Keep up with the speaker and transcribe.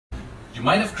You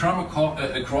might have come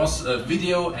across a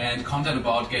video and content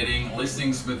about getting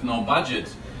listings with no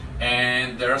budget.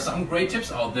 And there are some great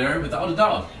tips out there without a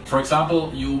doubt. For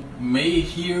example, you may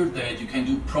hear that you can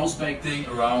do prospecting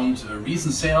around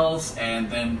recent sales and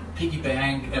then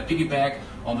piggyback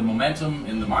on the momentum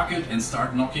in the market and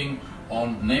start knocking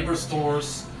on neighbor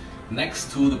stores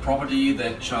next to the property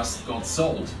that just got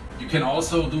sold. You can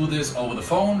also do this over the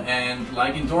phone and,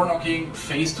 like in door knocking,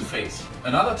 face to face.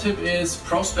 Another tip is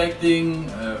prospecting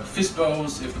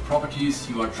FISBOs if the properties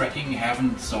you are tracking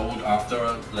haven't sold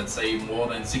after, let's say, more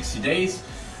than 60 days.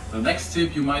 The next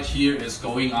tip you might hear is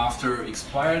going after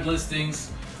expired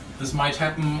listings. This might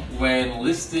happen when a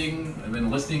listing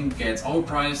gets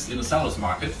overpriced in the seller's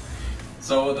market.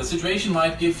 So the situation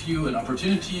might give you an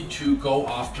opportunity to go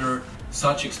after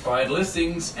such expired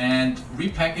listings and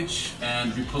repackage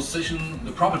and reposition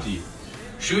the property.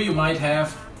 Sure, you might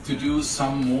have to do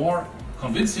some more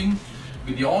convincing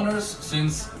with the owners,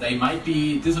 since they might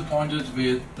be disappointed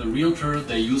with the realtor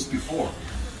they used before.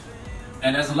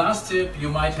 And as a last tip, you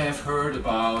might have heard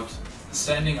about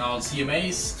sending out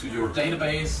CMAs to your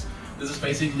database. This is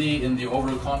basically in the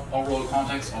overall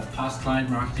context of past client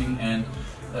marketing, and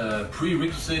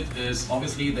prerequisite is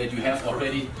obviously that you have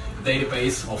already a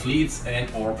database of leads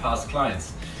and or past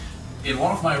clients. In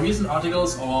one of my recent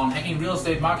articles on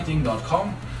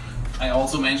hackingrealestatemarketing.com, I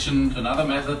also mentioned another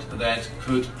method that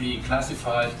could be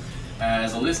classified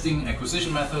as a listing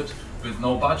acquisition method with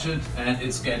no budget, and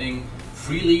it's getting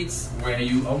free leads where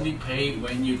you only pay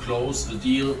when you close a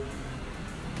deal.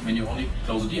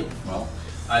 Well,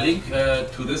 I link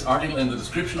to this article in the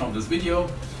description of this video.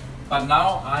 But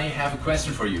now I have a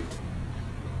question for you.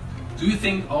 Do you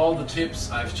think all the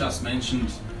tips I've just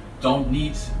mentioned don't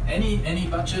need any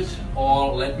budget?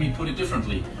 Or let me put it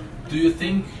differently. Do you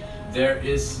think there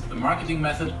is a marketing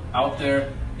method out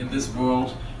there in this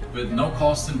world with no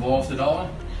cost involved at all?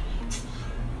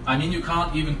 I mean, you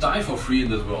can't even die for free in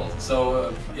this world.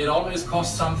 So it always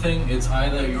costs something. It's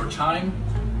either your time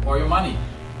or your money.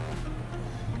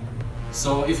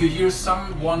 So if you hear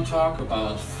someone talk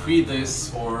about free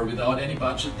this or without any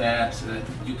budget that,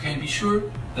 you can be sure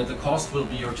that the cost will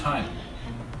be your time.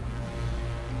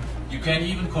 You can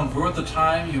even convert the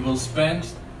time you will spend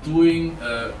doing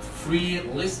a free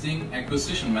listing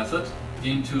acquisition method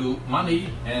into money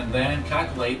and then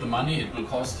calculate the money it will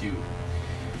cost you.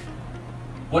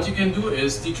 What you can do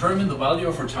is determine the value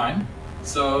of your time.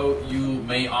 So you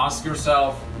may ask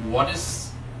yourself, what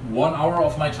is 1 hour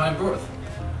of my time worth?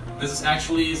 This is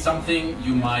actually something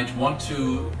you might want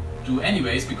to do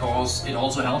anyways, because it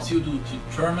also helps you to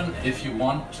determine if you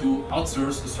want to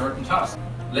outsource a certain task.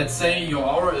 Let's say your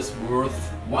hour is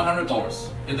worth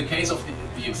 $100. In the case of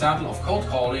the example of cold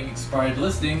calling expired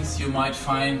listings, you might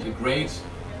find a great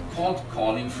cold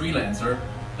calling freelancer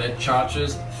that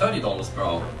charges $30 per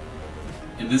hour.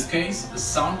 In this case, a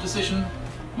sound decision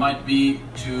might be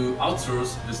to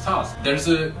outsource this task. There's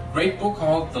a great book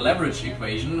called The Leverage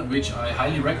Equation, which I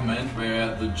highly recommend,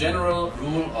 where the general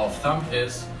rule of thumb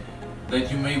is that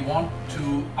you may want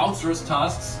to outsource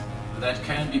tasks that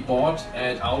can be bought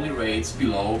at hourly rates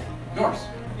below yours.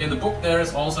 In the book there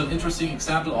is also an interesting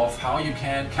example of how you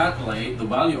can calculate the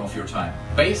value of your time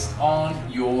based on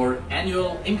your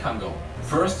annual income goal.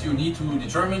 First, you need to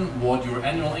determine what your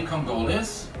annual income goal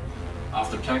is,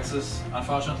 after taxes,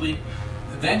 unfortunately.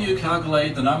 Then you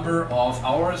calculate the number of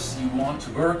hours you want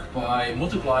to work by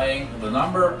multiplying the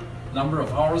number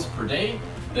of hours per day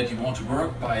that you want to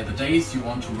work by the days you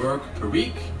want to work per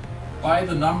week, by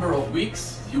the number of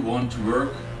weeks you want to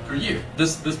work per year.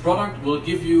 This product will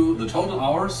give you the total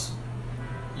hours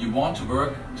you want to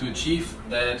work to achieve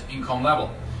that income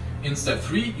level. In step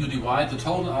 3, you divide the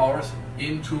total hours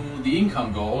into the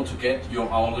income goal to get your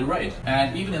hourly rate.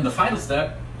 And even in the final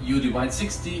step, you divide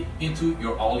 60 into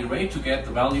your hourly rate to get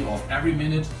the value of every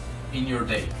minute in your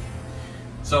day.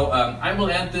 So I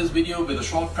will end this video with a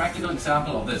short practical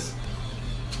example of this.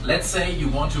 Let's say you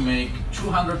want to make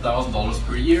 $200,000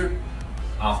 per year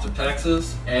after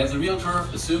taxes as a realtor,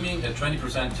 assuming a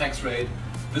 20% tax rate.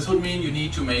 This would mean you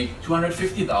need to make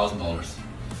 $250,000.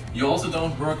 You also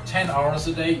don't work 10 hours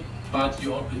a day, but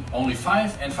you only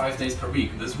 5 and 5 days per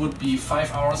week. This would be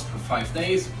 5 hours per 5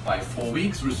 days by 4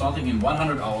 weeks, resulting in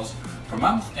 100 hours per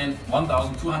month and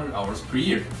 1,200 hours per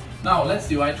year. Now let's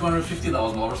divide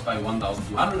 $250,000 by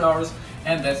 1,200 hours,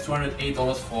 and that's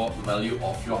 $208 for the value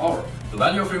of your hour. The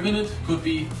value of your minute would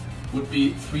be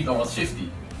 $3.50.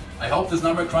 I hope this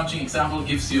number crunching example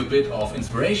gives you a bit of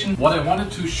inspiration. What I wanted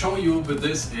to show you with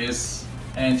this is,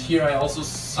 and here I also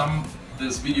sum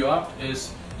this video up,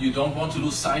 is you don't want to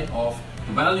lose sight of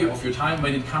the value of your time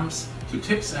when it comes to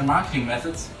tips and marketing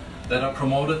methods that are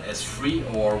promoted as free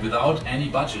or without any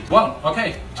budget. Well,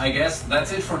 okay, I guess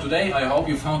that's it for today. I hope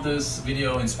you found this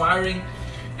video inspiring,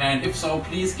 and if so,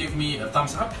 please give me a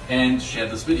thumbs up and share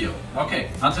this video. Okay,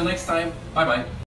 until next time, bye bye.